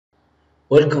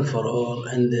Welcome for all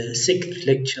and the sixth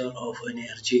lecture of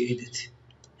Energy Audit.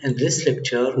 In this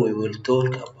lecture, we will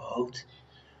talk about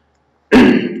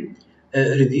a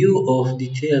review of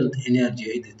detailed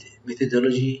energy audit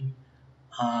methodology,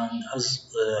 and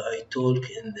as I talk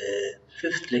in the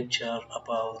fifth lecture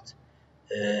about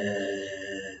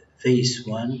phase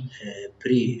one,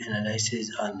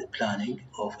 pre-analysis and planning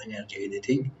of energy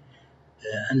auditing.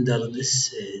 Under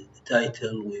this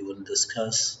title, we will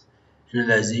discuss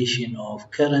analyzation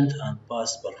of current and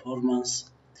past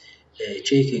performance,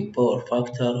 checking power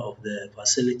factor of the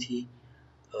facility,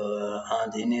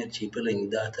 and energy billing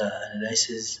data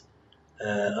analysis.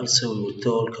 Also, we will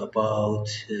talk about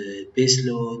base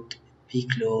load, peak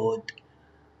load,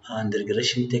 and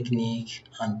regression technique,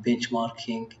 and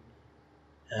benchmarking,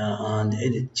 and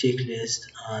edit checklist,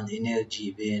 and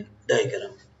energy Venn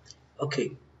diagram.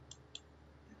 Okay,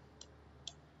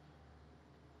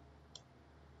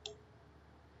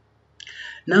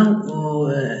 now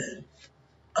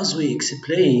as we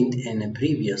explained in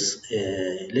previous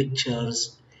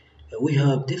lectures, we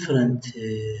have different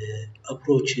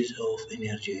approaches of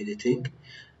energy editing.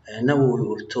 Now we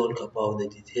will talk about the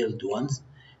detailed ones.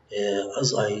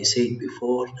 As I said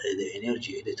before, the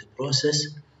energy edit process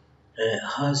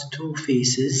has two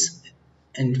phases.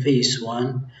 In phase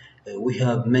one, we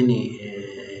have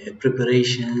many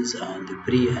preparations and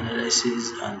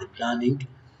pre-analysis and planning.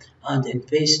 And in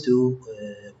phase two,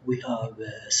 we have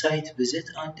site visit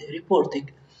and reporting.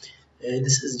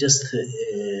 This is just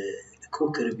a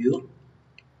quick review,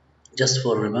 just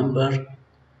for remember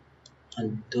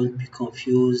and don't be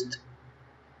confused.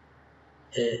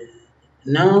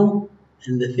 Now,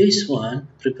 in the phase one,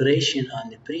 preparation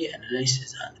and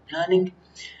pre-analysis and planning,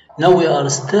 now we are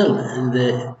still in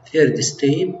the third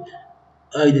step,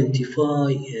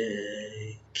 identify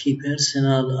key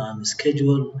personnel and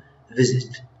schedule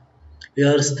visit. We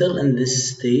are still in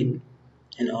this step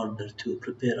in order to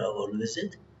prepare our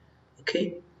visit.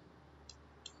 Okay.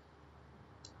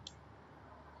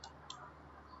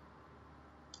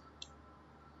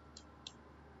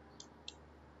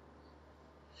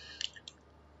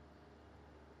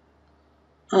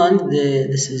 And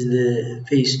this is the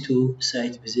phase two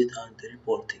site visit and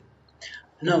reporting.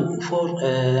 Now, for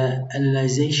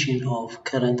analyzation of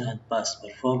current and past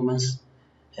performance,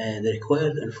 the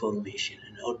required information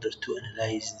in order to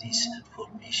analyze this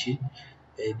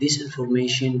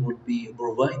information will be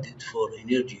provided for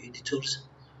energy editors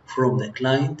from the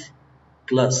client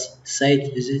plus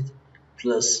site visit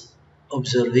plus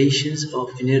observations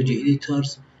of energy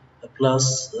editors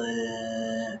plus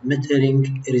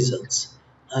metering results,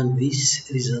 and these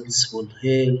results will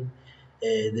help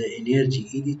the energy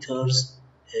editors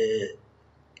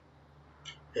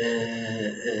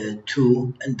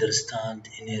to understand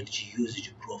energy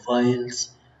usage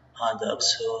profiles and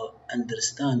also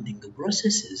understanding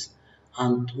processes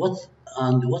and what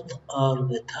are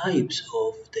the types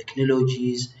of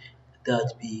technologies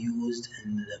that be used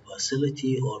in the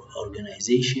facility or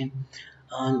organization,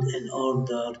 and in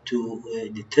order to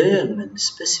determine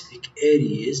specific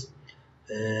areas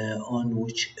on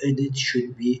which audit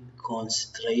should be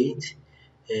concentrated,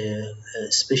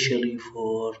 especially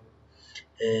for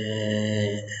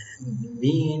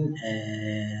main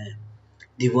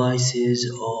devices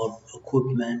or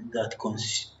equipment that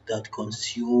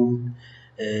consume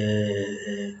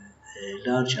a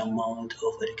large amount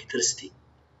of electricity,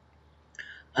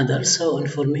 and also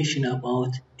information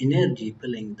about energy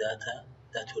billing data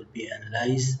that will be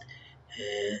analyzed.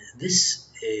 This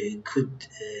could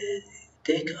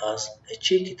take us a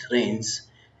check trends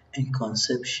and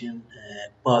consumption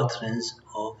patterns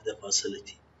of the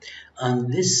facility,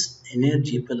 and this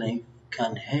energy billing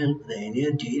can help the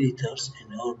energy editors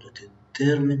in order to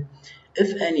determine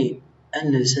if any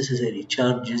unnecessary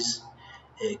charges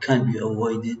can be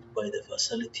avoided by the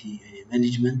facility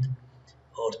management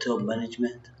or top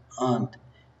management, and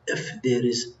if there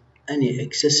is any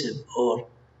excessive or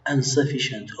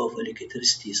insufficient of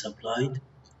electricity supplied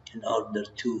in order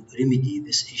to remedy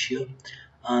this issue,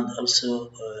 and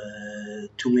also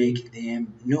to make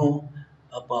them know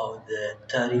about the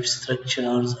tariff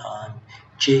structures and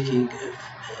checking if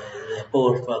the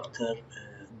power factor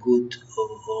good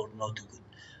or not good.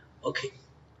 Okay,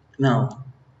 now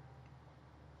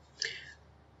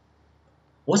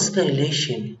what's the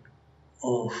relation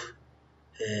of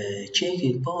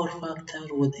checking power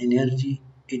factor with energy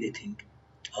editing?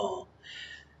 Oh,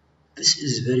 this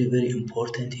is very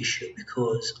important issue,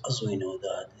 because as we know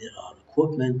that there are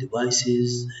equipment,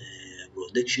 devices,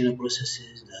 production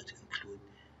processes that include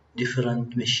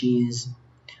different machines,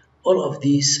 All of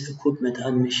these equipment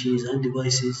and machines and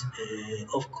devices,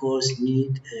 of course,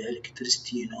 need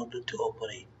electricity in order to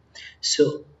operate.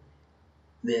 So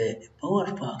the power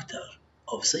factor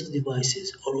of such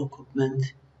devices or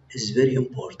equipment is very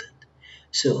important.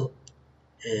 So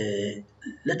uh,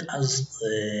 let us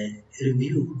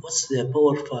review what's the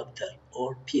power factor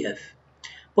or PF.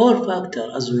 Power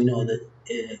factor, as we know, that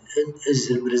is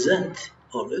represent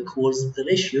or equals the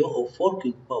ratio of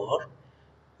working power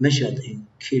measured in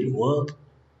kilowatt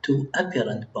to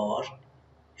apparent power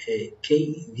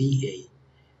kVA.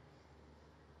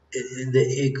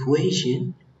 The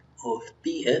equation of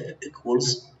PF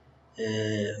equals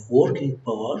working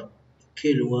power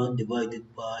kilowatt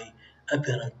divided by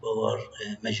apparent power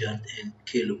measured in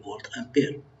kilovolt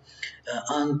ampere.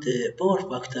 And power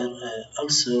factor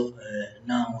also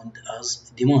known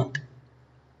as demand.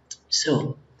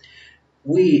 So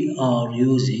we are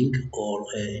using or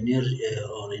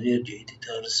energy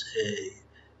editors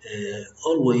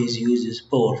always uses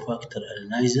power factor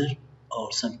analyzer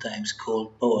or sometimes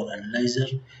called power analyzer,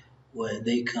 where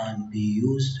they can be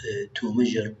used to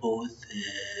measure both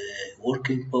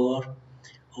working power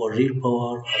or real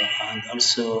power and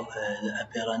also the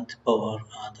apparent power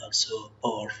and also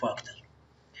power factor.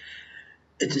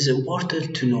 It is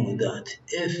important to know that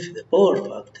if the power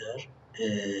factor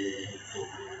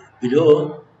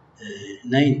below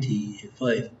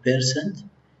 95%,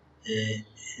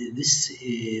 this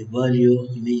value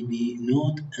may be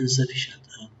not insufficient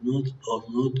or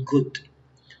not good.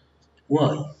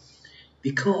 Why?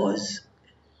 Because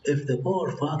if the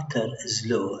power factor is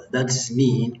low, that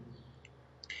means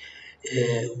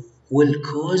uh, will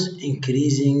cause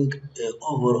increasing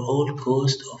overall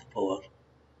cost of power.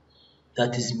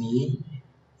 That is mean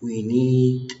we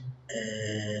need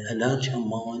a large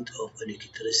amount of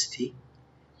electricity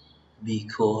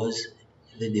because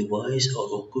the device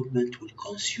or equipment will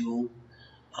consume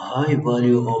a high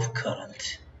value of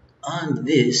current, and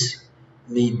this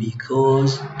may be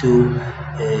caused to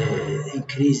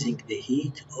increasing the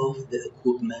heat of the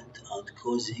equipment and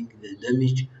causing the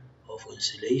damage of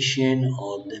insulation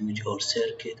or damage or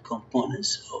circuit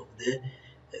components of the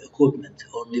equipment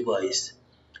or device,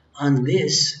 and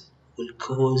this will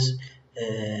cause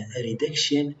a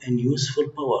reduction in useful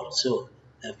power. So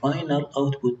the final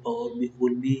output power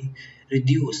will be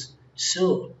reduced.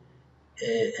 So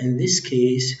in this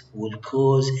case will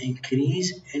cause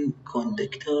increase in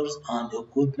conductors and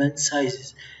equipment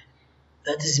sizes.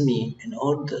 That is mean in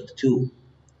order to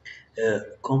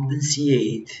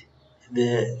compensate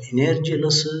the energy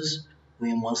losses,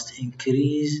 we must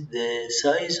increase the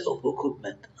size of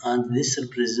equipment, and this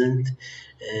represent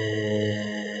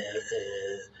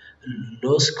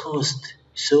loss cost.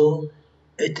 So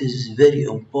it is very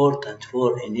important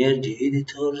for energy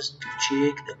editors to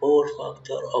check the power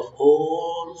factor of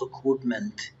all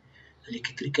equipment,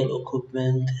 electrical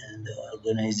equipment and the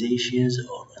organizations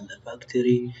or in the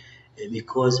factory,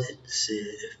 because it's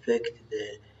affect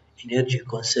the energy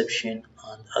consumption,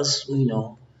 and as we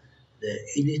know the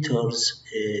editors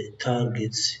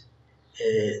targets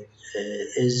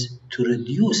is to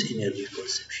reduce energy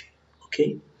consumption.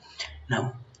 Okay,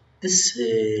 now this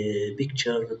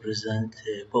picture represent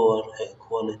power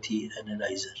quality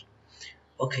analyzer.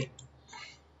 Okay,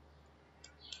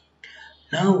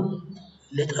 now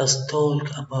let us talk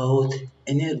about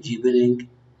energy billing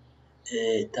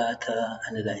data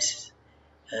analysis,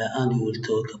 and we will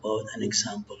talk about an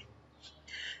example.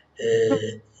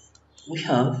 We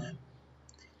have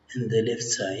in the left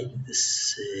side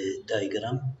this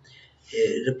diagram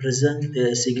represent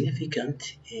the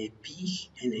significant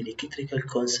peak in electrical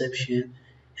consumption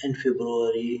in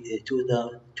February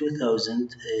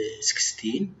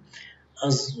 2016.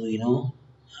 As we know,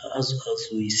 as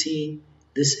we see,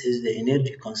 this is the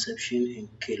energy consumption in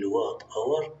kilowatt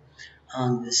hour,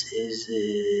 and this is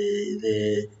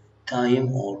the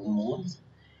time or month.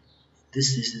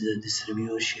 This is the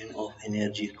distribution of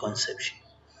energy consumption.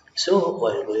 So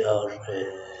while we are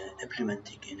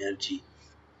implementing energy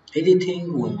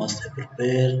editing, we must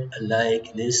prepare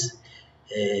like this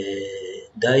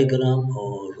diagram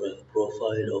or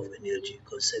profile of energy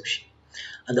consumption.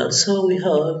 And also we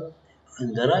have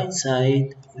on the right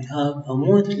side, we have a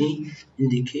monthly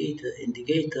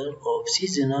indicator of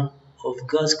seasonal of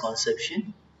gas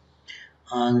consumption,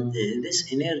 and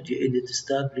this energy edit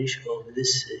establish of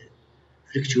this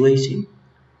fluctuation.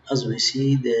 As we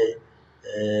see the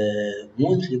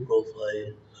monthly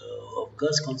profile of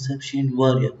gas consumption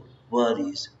variable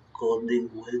varies according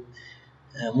with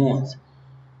month.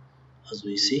 As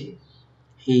we see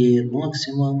here,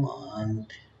 maximum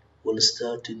and will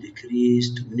start to decrease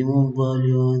to minimum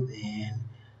value, then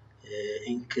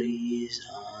increase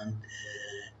and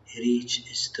reach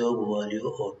stop value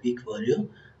or peak value,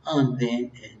 and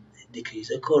then decrease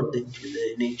according to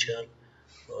the nature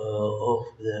of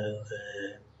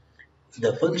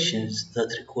the functions that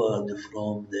required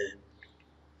from the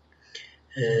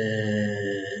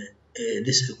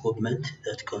this equipment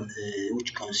that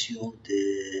which consumed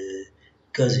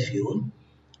gas fuel,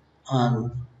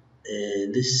 and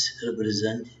this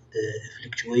represent the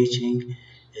fluctuating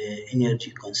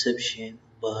energy consumption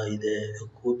by the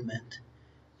equipment.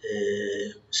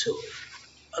 So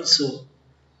also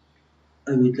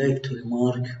I would like to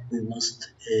remark we must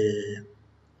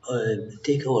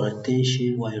take our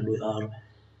attention while we are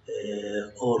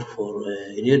or for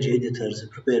energy editors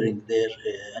preparing their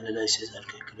analysis and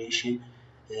calculation.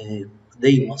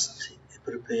 They must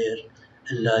prepare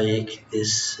like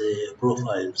this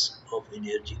profiles of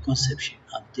energy consumption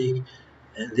and take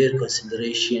their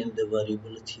consideration the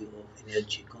variability of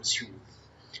energy consumed.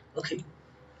 Okay.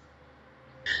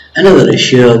 Another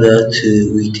issue that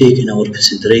we take in our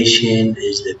consideration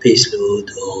is the base load,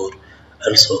 or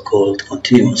also called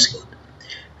continuous load,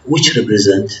 which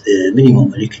represents the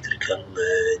minimum electrical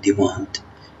demand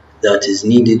that is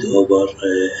needed over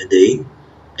a day,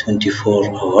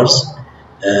 24 hours,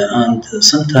 and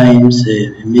sometimes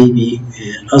maybe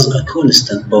as a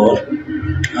constant power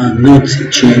and not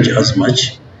change as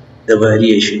much. The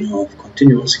variation of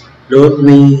continuous load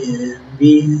may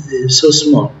be so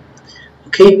small.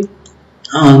 Okay,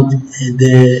 and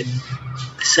the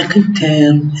second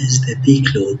term is the peak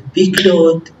load. Peak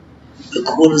load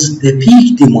equals the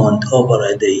peak demand over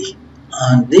a day,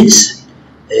 and this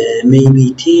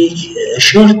maybe take a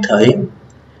short time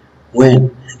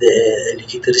when the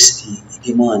electricity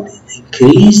demand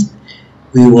increased.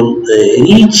 We will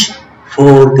reach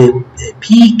for the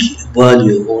peak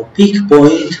value or peak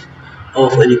point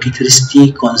of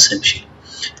electricity consumption.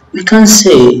 We can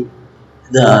say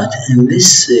that in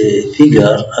this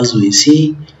figure, as we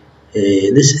see,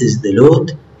 this is the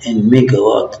load in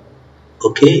megawatt,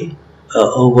 okay,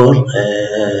 over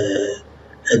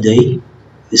a day.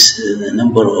 This is the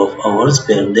number of hours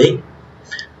per day,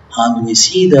 and we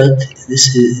see that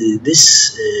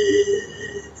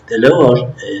the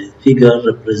lower figure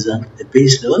represents the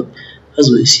base load, as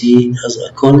we see as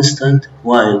a constant,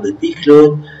 while the peak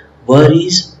load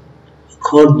varies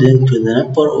according to the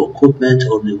number of equipment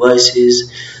or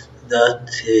devices that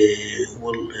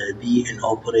will be in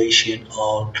operation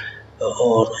or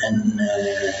in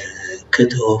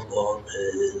cut off or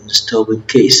stopping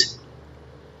case.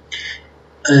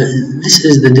 This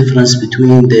is the difference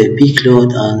between the peak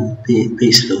load and the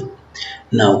base load.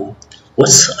 Now,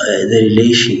 what's the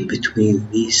relation between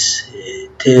these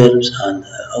terms and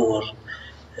our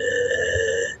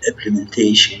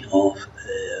implementation of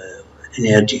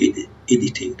energy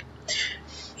editing?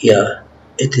 Yeah,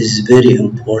 it is very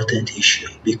important issue,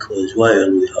 because while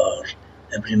we are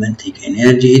implementing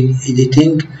energy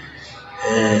editing,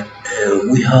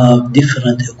 we have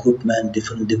different equipment,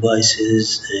 different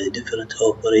devices, different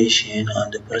operation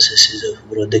and the processes of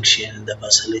production in the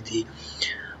facility,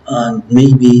 and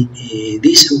maybe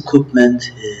this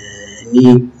equipment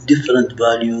need different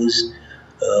values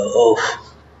of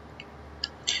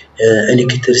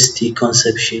electricity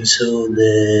consumption, so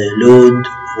the load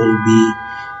will be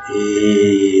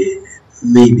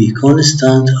maybe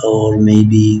constant or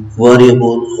maybe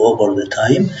variable over the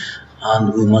time,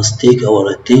 and we must take our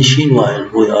attention while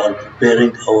we are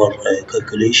preparing our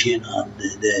calculation and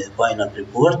the final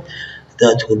report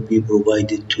that will be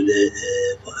provided to the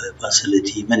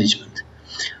facility management.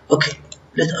 Okay,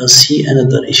 let us see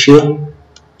another issue.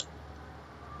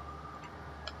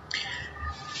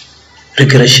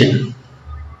 Regression,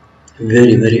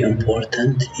 very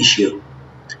important issue.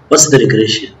 What's the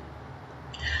regression?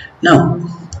 Now,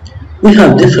 we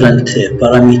have different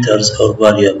parameters or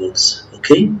variables.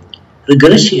 Okay,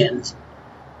 regressions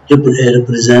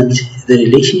represent the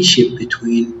relationship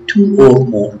between two or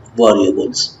more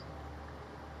variables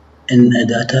in a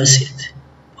data set.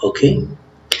 Okay,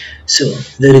 so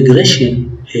the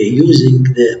regression using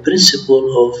the principle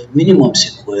of minimum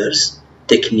squares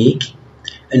technique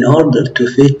in order to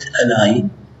fit a line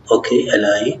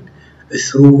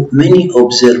through many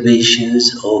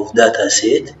observations of data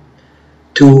set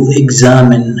to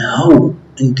examine how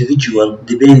individual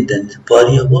dependent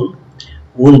variable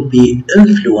will be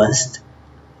influenced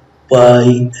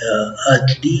by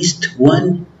at least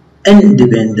one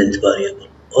independent variable.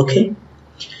 Okay,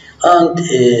 and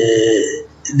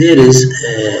there is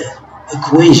an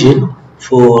equation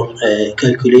for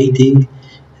calculating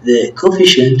the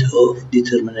coefficient of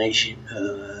determination,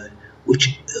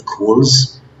 which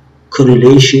equals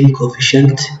correlation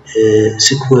coefficient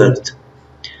squared.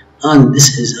 And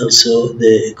this is also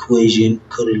the equation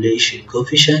correlation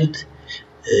coefficient.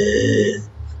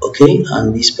 Okay,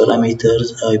 and these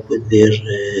parameters I put their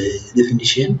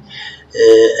definition.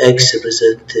 X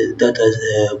represent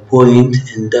data point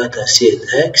in data set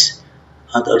X,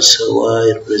 and also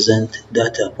Y represent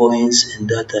data points in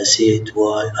data set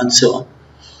Y, and so on.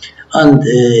 And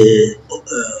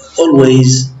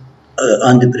always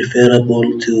and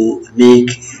preferable to make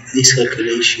this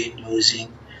calculation using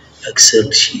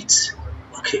Excel sheets.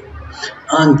 Okay,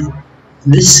 and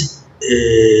this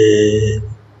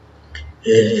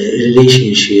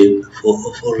relationship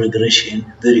for regression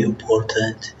very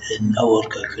important in our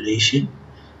calculation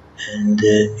and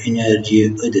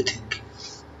energy auditing.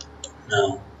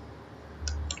 Now,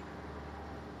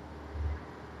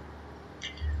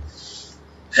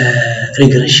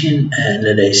 regression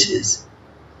analysis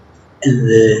in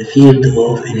the field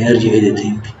of energy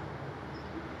auditing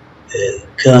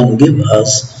can give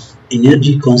us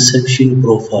energy consumption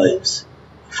profiles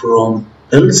from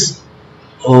bills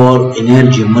or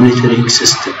energy monitoring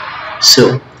system.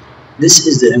 So this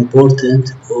is the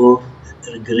importance of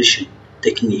regression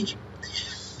technique,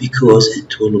 because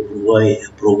it will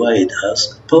provide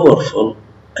us powerful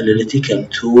analytical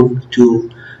tool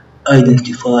to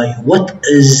identify what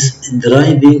is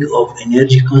driving of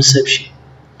energy consumption.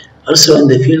 Also in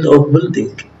the field of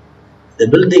building, the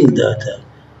building data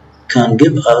can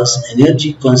give us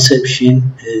energy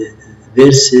consumption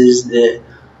versus the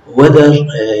weather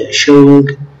showing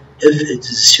if it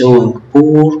is showing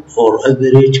poor or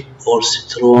average or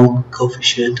strong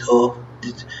coefficient of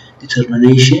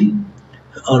determination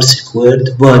R squared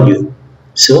value.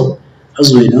 So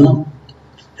as we know,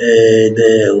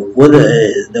 the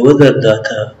weather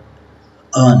data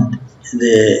and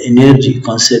the energy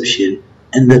consumption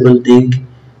in the building,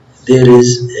 there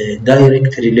is a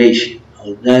direct relation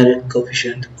or direct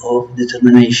coefficient of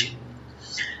determination.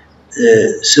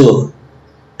 So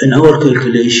in our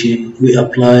calculation, we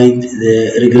applied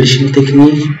the regression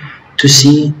technique to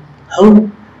see how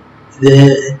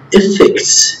the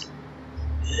effects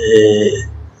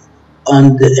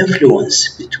and the influence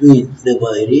between the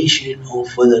variation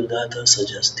of weather data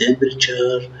such as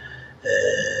temperature,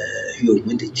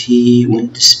 humidity,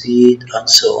 wind speed, and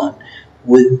so on,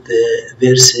 with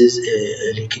versus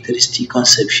electricity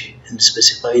consumption in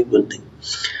specified building.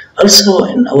 Also,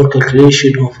 in our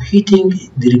calculation of heating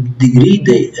degree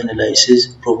day analysis,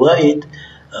 provide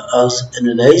us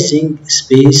analyzing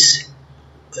space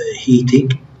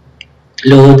heating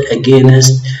load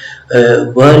against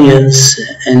variance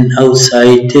in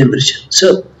outside temperature.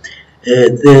 So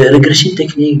the regression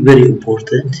technique very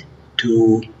important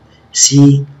to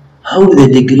see how the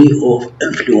degree of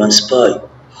influence by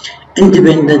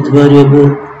independent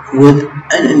variable with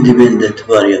an independent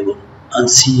variable, and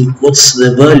see what's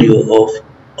the value of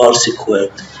R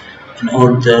squared in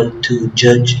order to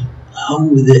judge how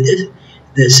the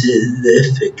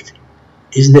effect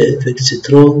is the effect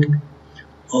strong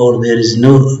or there is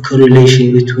no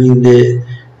correlation between the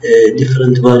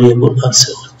different variable and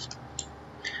so on.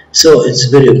 So it's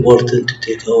very important to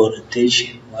take our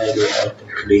attention while we are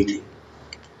calculating.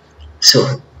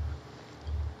 So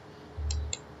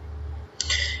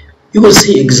you will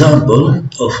see example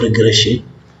of regression.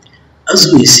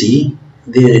 As we see,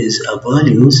 there is a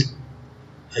values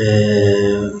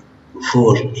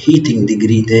for heating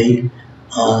degree day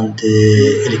and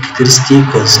electricity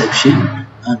consumption,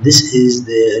 and this is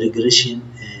the regression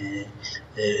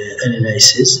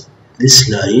analysis. This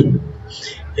line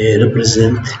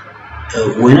represent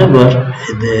whenever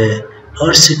the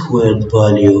R squared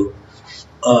value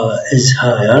is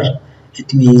higher,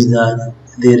 it means that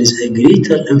there is a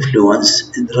greater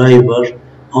influence driver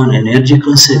on energy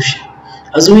consumption.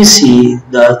 As we see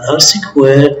that R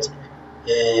squared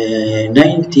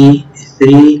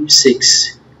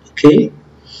 93.6, okay,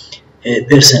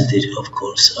 percentage of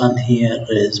course, and here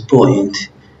is point.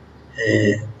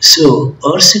 So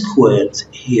R squared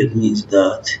here means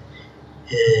that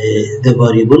the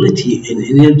variability in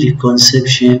energy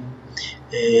consumption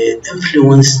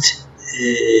influenced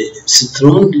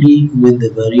strongly with the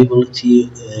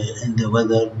variability in the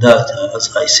weather data, as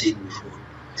I said before.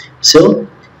 So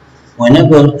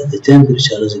whenever the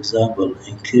temperature, as example,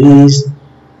 increase,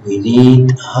 we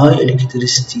need high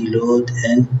electricity load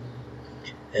in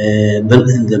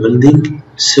the building.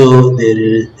 So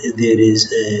there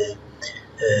is a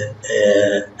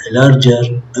larger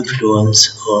influence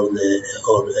or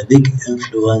a big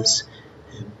influence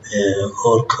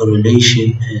or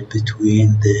correlation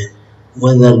between the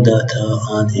weather data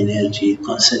and energy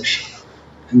consumption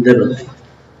in the building.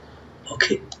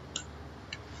 Okay.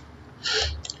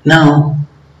 Now,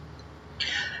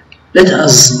 let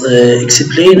us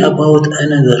explain about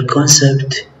another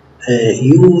concept.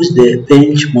 Use the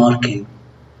benchmarking.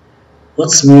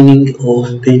 What's meaning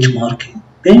of benchmarking?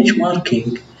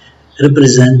 Benchmarking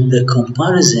represent the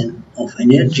comparison of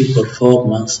energy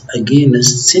performance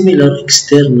against similar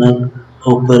external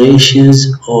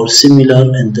operations or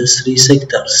similar industry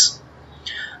sectors,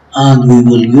 and we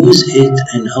will use it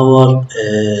in our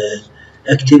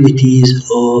activities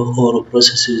or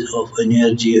processes of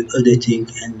energy auditing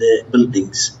in the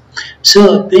buildings.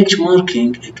 So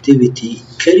benchmarking activity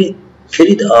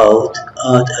carried out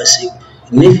at a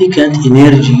significant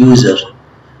energy user.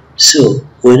 So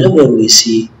whenever we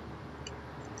see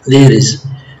there is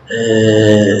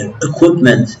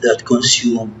equipment that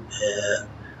consume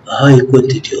a high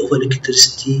quantity of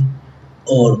electricity,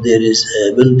 or there is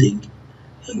a building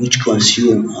which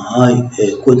consume a high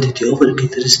quantity of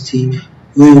electricity,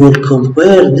 we will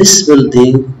compare this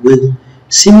building with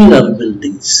similar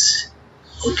buildings,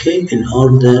 okay, in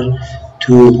order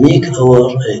to make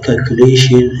our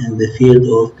calculation in the field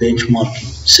of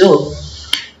benchmarking. So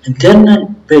internal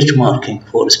benchmarking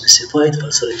for a specified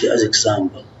facility as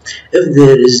example. If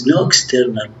there is no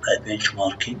external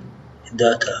benchmarking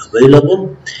data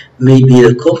available, maybe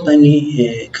the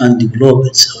company can develop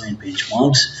its own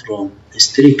benchmarks from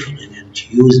historical energy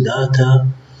use data,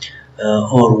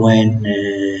 or when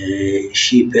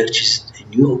she purchased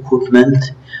new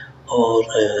equipment, or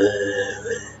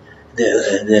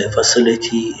the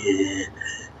facility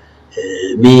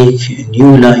make a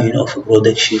new line of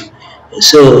production.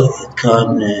 So it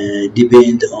can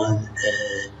depend on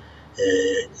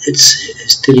its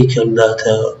historical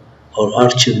data or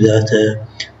archive data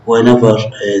whenever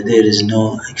there is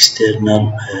no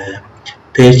external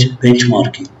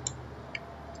benchmarking.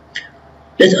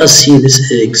 Let us see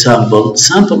this example.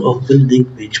 Sample of building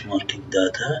benchmarking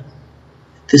data.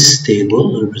 This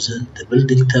table represents the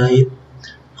building type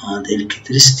and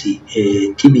electricity,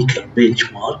 a typical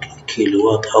benchmark in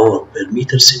kilowatt hour per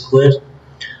meter square,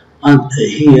 and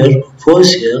here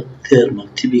fossil thermal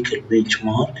typical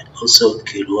benchmark also in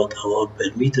kilowatt hour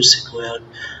per meter square,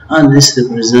 and this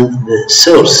represents the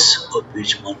source of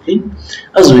benchmarking.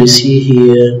 As we see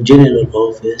here, general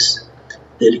office,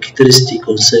 the electricity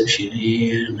consumption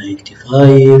here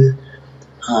 95,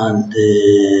 and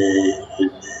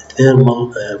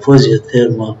thermal fossil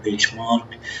thermal benchmark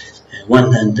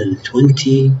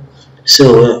 120. So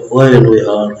while we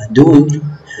are doing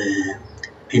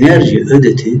energy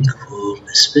auditing for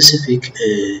a specific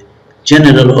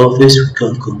general office, we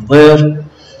can compare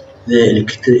the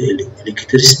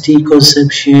electricity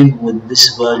consumption with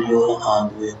this value,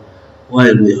 and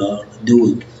while we are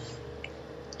doing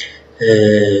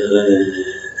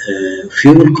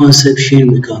fuel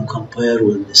consumption, we can compare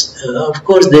with this. Of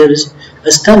course, there is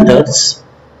standards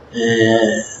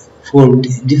for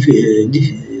different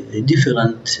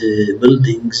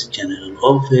buildings, general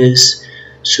office,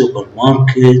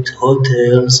 supermarket,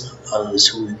 hotels,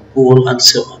 swimming pool, and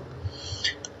so on.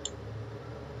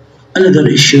 Another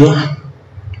issue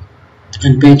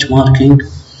in benchmarking,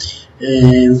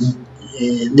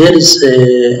 there is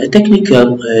a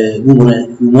technical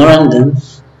memorandum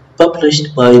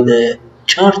published by the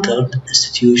Chartered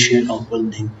Institution of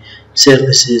Building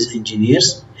Services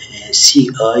Engineers,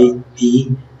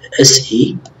 CIBSE.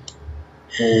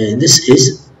 This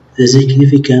is the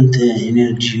significant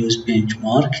energy use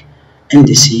benchmark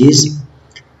indices,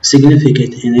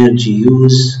 significant energy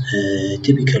use,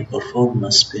 typical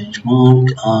performance benchmark,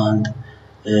 and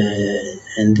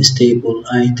in this table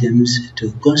items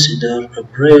to consider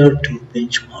prior to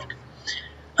benchmark.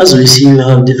 As we see, we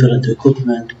have different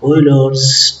equipment,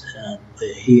 boilers,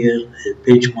 here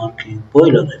benchmarking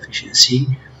boiler efficiency,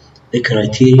 the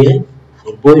criteria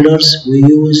for boilers we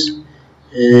use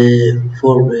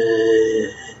for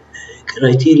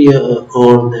criteria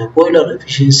or the boiler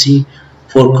efficiency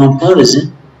for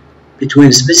comparison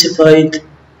between specified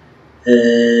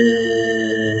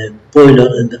boiler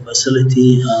in the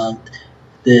facility and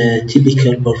the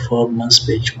typical performance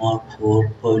benchmark for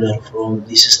boiler from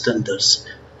these standards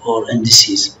or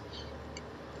indices.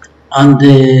 And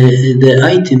the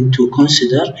item to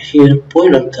consider here,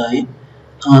 boiler type,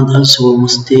 and also we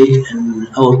must take in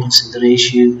our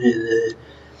consideration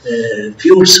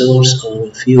fuel source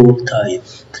or fuel type.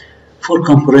 For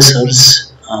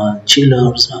compressors and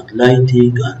chillers and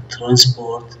lighting and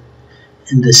transport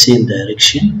in the same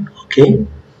direction, okay.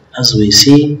 As we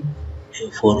see,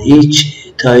 for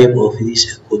each type of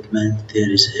this equipment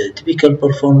there is a typical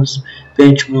performance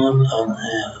benchmark, and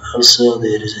also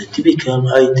there is a typical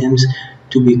items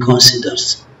to be considered,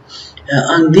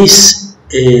 and this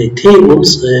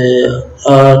tables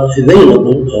are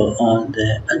available on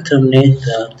the internet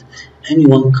that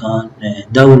anyone can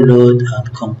download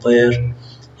and compare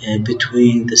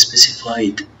between the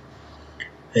specified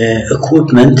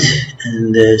equipment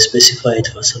and the specified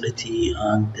facility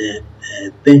and the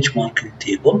benchmarking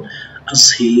table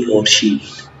as he or she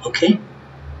need. Okay.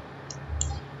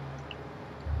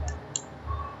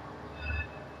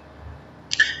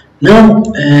 Now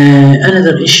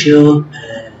another issue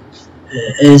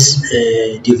is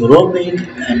developing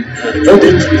an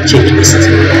audit checklist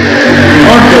in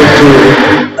order to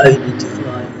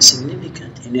identify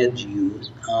significant energy use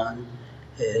and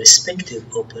respective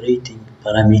operating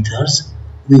parameters.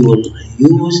 We will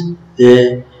use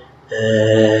the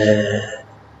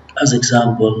as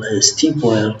example steam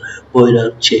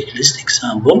boiler checklist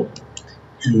example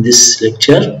in this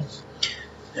lecture.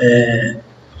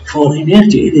 For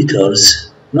energy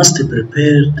editors must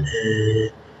prepare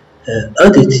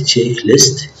audit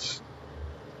checklist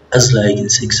as like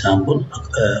this example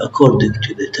according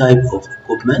to the type of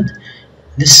equipment.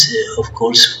 This of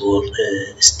course for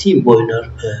steam boiler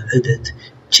audit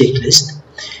checklist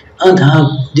and have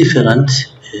different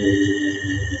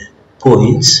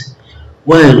points,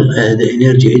 while the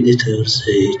energy editors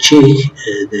check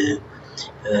the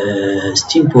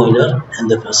steam boiler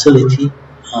and the facility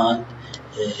and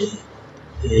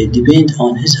depend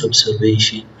on his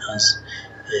observation as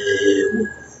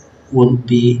will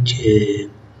be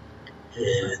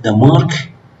the mark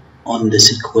on the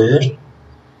square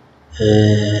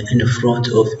in front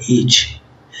of each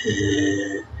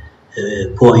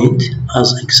point,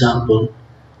 as example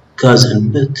gas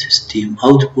input, steam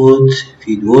output,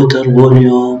 feed water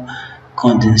volume,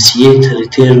 condensate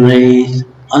return rate,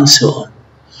 and so on.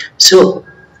 So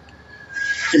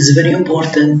it's very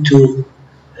important to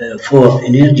for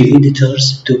energy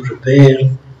editors to prepare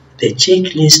the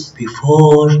checklist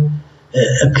before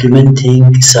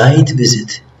implementing site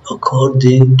visit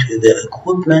according to the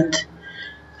equipment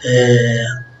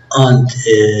and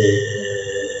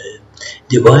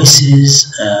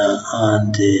devices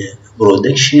and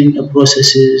production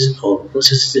processes or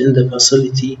processes in the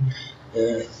facility.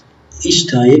 Each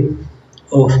type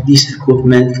of this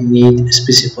equipment need a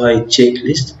specified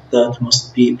checklist that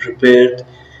must be prepared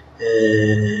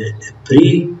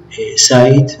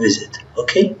pre-site visit.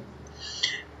 Okay,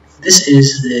 this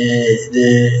is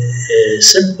the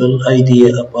simple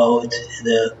idea about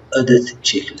the audit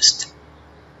checklist.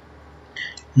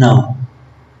 Now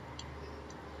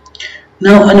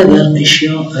another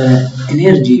issue,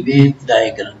 energy Venn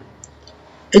diagram.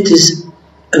 It is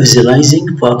a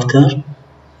visualizing factor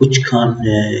which can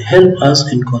help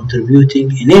us in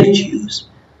contributing energy use.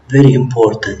 Very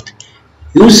important.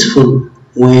 Useful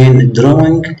when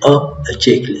drawing up a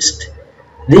checklist.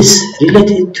 This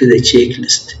related to the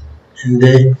checklist and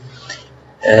the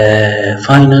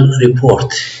final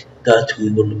report that we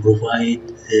will provide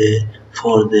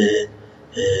for the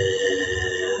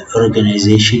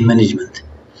organization management,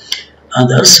 and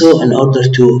also in order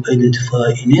to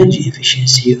identify energy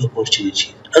efficiency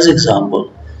opportunity. As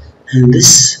example, in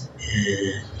this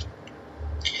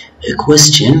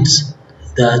questions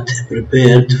that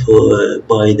prepared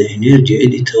by the energy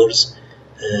editors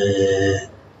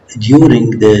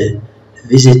during the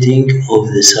visiting of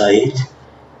the site,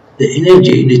 the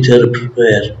energy editor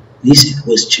prepare this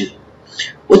question.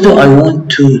 What do I want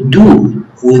to do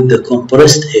with the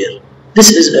compressed air?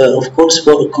 This is of course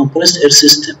for a compressed air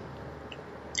system.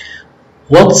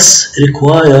 What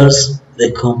requires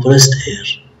the compressed air?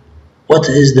 What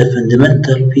is the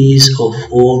fundamental piece of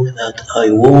work that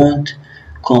I want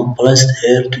compressed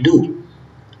air to do?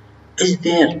 Is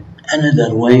there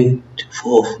another way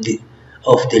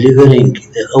of delivering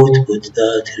the output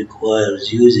that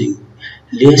requires using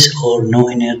less or no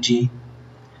energy?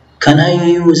 Can I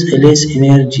use a less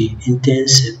energy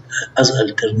intensive as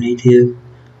alternative?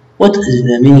 What is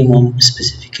the minimum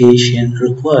specification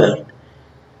required?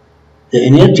 The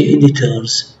energy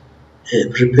editors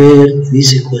prepare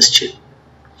this question.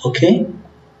 Okay?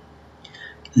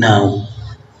 Now,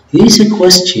 this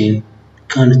question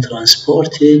can be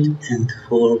transported and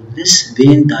for this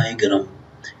Venn diagram.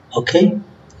 Okay?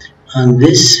 And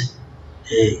this,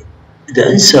 the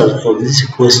answer of this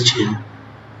question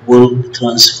will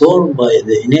transform by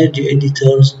the energy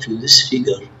editors to this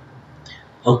figure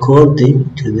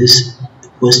according to this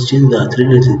question that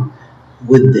related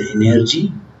with the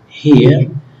energy. Here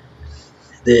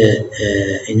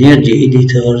the energy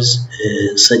editors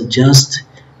suggest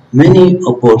many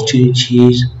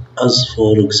opportunities, as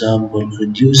for example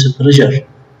reduce pressure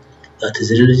that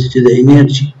is related to the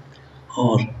energy,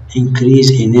 or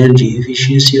increase energy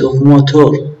efficiency of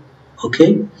motor,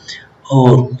 okay,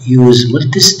 or use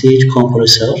multi-stage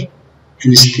compressor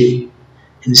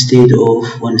instead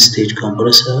of one-stage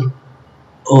compressor,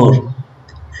 or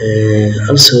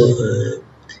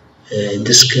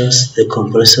discuss the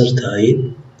compressor type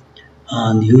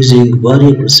and using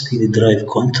variable speed drive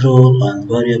control and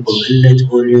variable inlet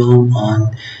volume and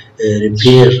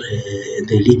repair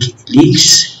the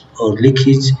leaks or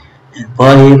leakage in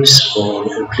pipes or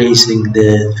replacing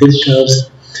the filters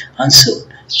and so on.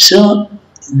 So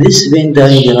this Venn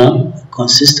diagram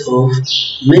consists of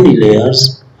many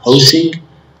layers: housing,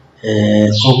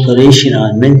 operation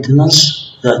and maintenance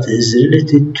that is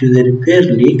related to the repair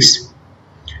leaks,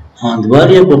 and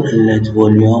variable inlet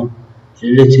volume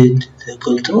related to the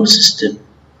control system.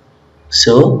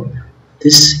 So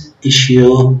this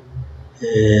issue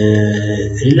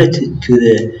related to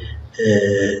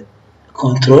the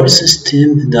control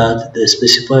system that the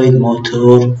specified motor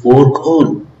work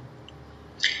on.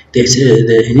 The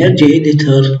energy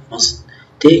editor must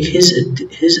take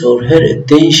his or her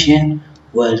attention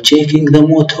while checking the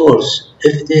motors.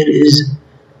 If there is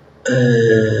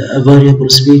a variable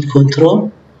speed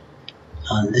control,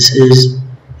 and this is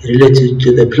related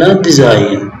to the plant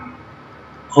design,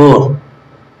 or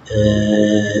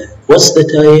what's the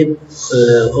type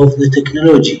of the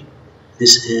technology.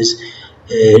 This is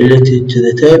related to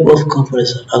the type of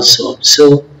compressor and so on.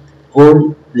 So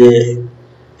all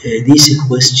these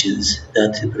questions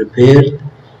that prepared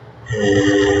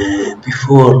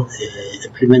before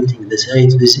implementing the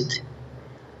site visit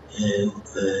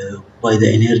by the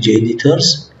energy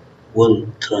editors will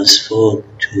transform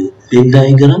to Venn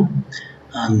diagram,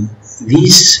 and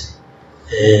these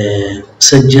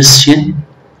suggestion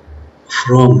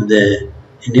from the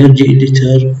energy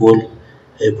editor will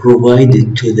provide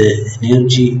it to the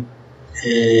energy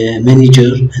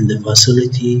manager in the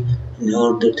facility in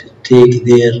order to take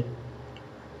their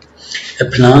a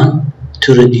plan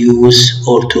to reduce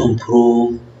or to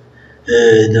improve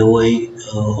the way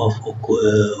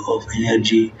of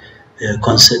energy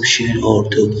consumption, or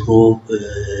to improve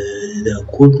the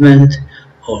equipment,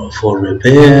 or for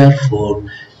repair, for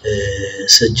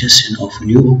suggestion of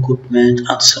new equipment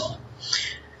and so on.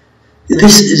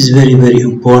 This is very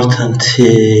important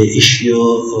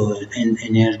issue in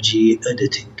energy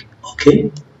auditing.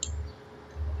 Okay.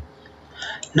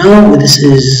 Now this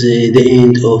is the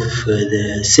end of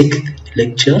the 6th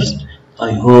lecture.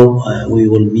 I hope we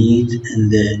will meet in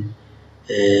the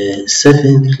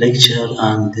 7th lecture,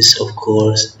 and this of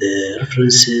course the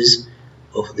references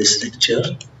of this lecture.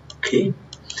 Okay.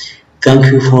 Thank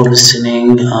you for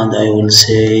listening, and I will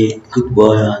say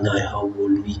goodbye, and I hope we'll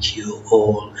meet you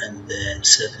all in the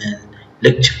 7th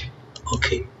lecture.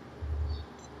 Okay.